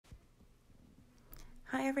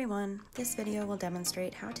Hi everyone, this video will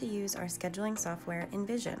demonstrate how to use our scheduling software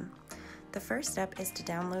Envision. The first step is to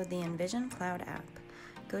download the Envision Cloud app.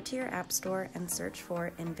 Go to your app store and search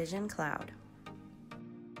for Envision Cloud.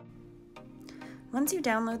 Once you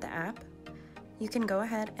download the app, you can go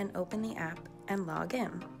ahead and open the app and log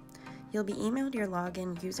in. You'll be emailed your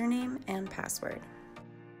login username and password.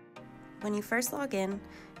 When you first log in,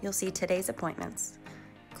 you'll see today's appointments.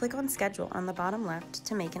 Click on Schedule on the bottom left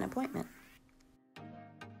to make an appointment.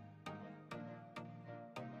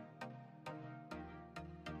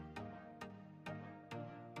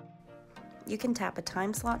 You can tap a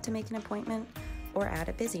time slot to make an appointment or add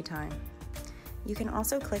a busy time. You can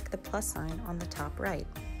also click the plus sign on the top right.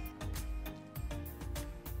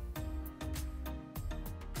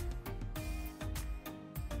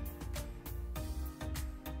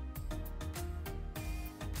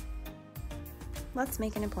 Let's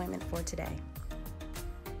make an appointment for today.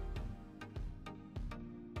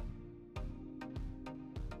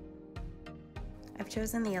 I've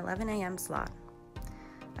chosen the 11 a.m. slot.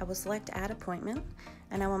 I will select Add Appointment,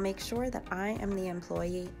 and I will make sure that I am the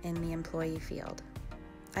employee in the employee field.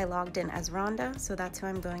 I logged in as Rhonda, so that's who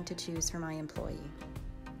I'm going to choose for my employee.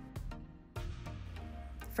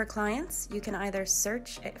 For clients, you can either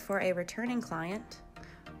search for a returning client,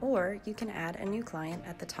 or you can add a new client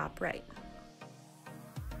at the top right.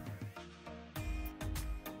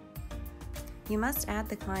 You must add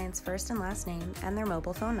the client's first and last name and their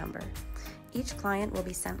mobile phone number. Each client will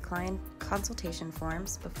be sent client consultation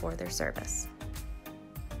forms before their service.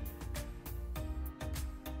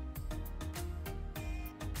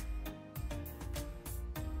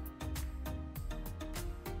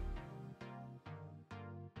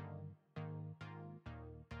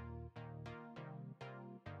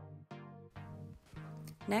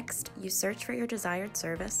 Next, you search for your desired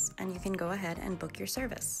service, and you can go ahead and book your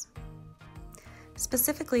service.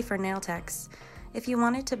 Specifically for nail techs, if you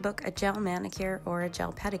wanted to book a gel manicure or a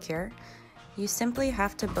gel pedicure, you simply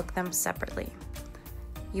have to book them separately.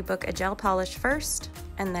 You book a gel polish first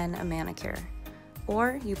and then a manicure,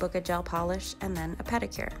 or you book a gel polish and then a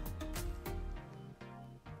pedicure.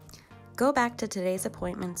 Go back to today's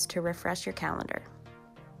appointments to refresh your calendar.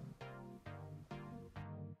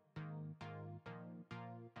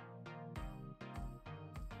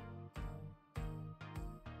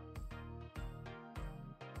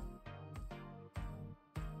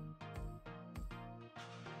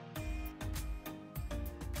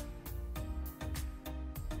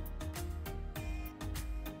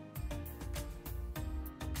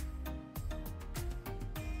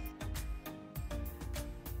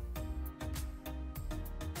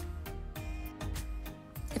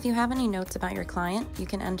 If you have any notes about your client, you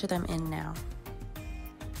can enter them in now.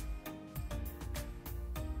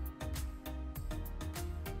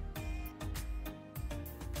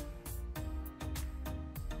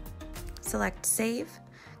 Select Save,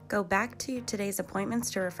 go back to today's appointments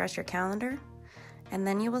to refresh your calendar, and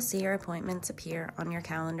then you will see your appointments appear on your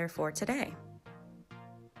calendar for today.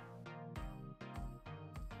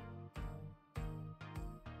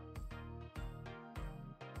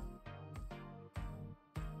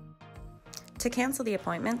 To cancel the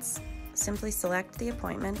appointments, simply select the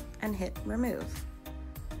appointment and hit Remove.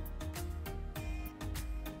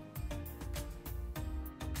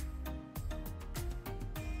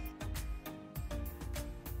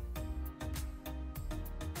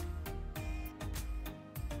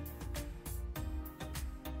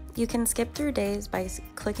 You can skip through days by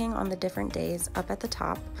clicking on the different days up at the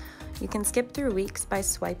top. You can skip through weeks by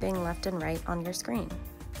swiping left and right on your screen.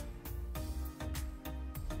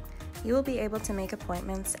 You will be able to make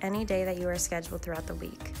appointments any day that you are scheduled throughout the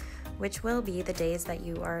week, which will be the days that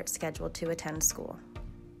you are scheduled to attend school.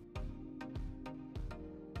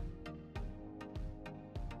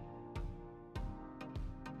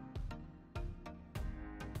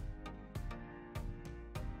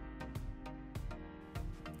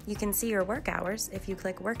 You can see your work hours if you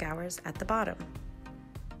click Work Hours at the bottom.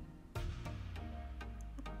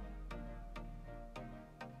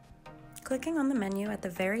 Clicking on the menu at the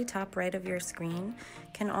very top right of your screen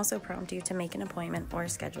can also prompt you to make an appointment or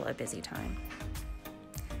schedule a busy time.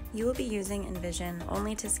 You will be using Envision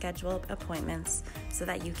only to schedule appointments so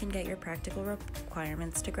that you can get your practical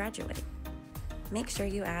requirements to graduate. Make sure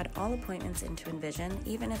you add all appointments into Envision,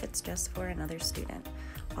 even if it's just for another student.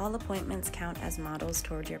 All appointments count as models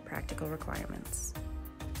toward your practical requirements.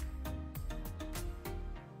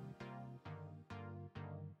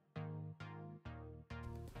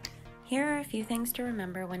 Here are a few things to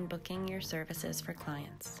remember when booking your services for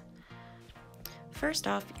clients. First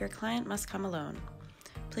off, your client must come alone.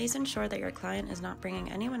 Please ensure that your client is not bringing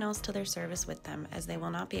anyone else to their service with them, as they will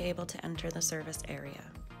not be able to enter the service area.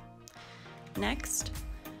 Next,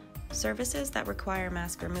 services that require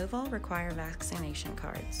mask removal require vaccination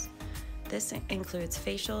cards. This includes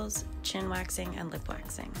facials, chin waxing, and lip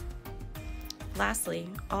waxing. Lastly,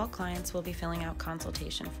 all clients will be filling out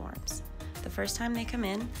consultation forms. The first time they come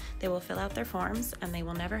in, they will fill out their forms and they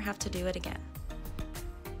will never have to do it again.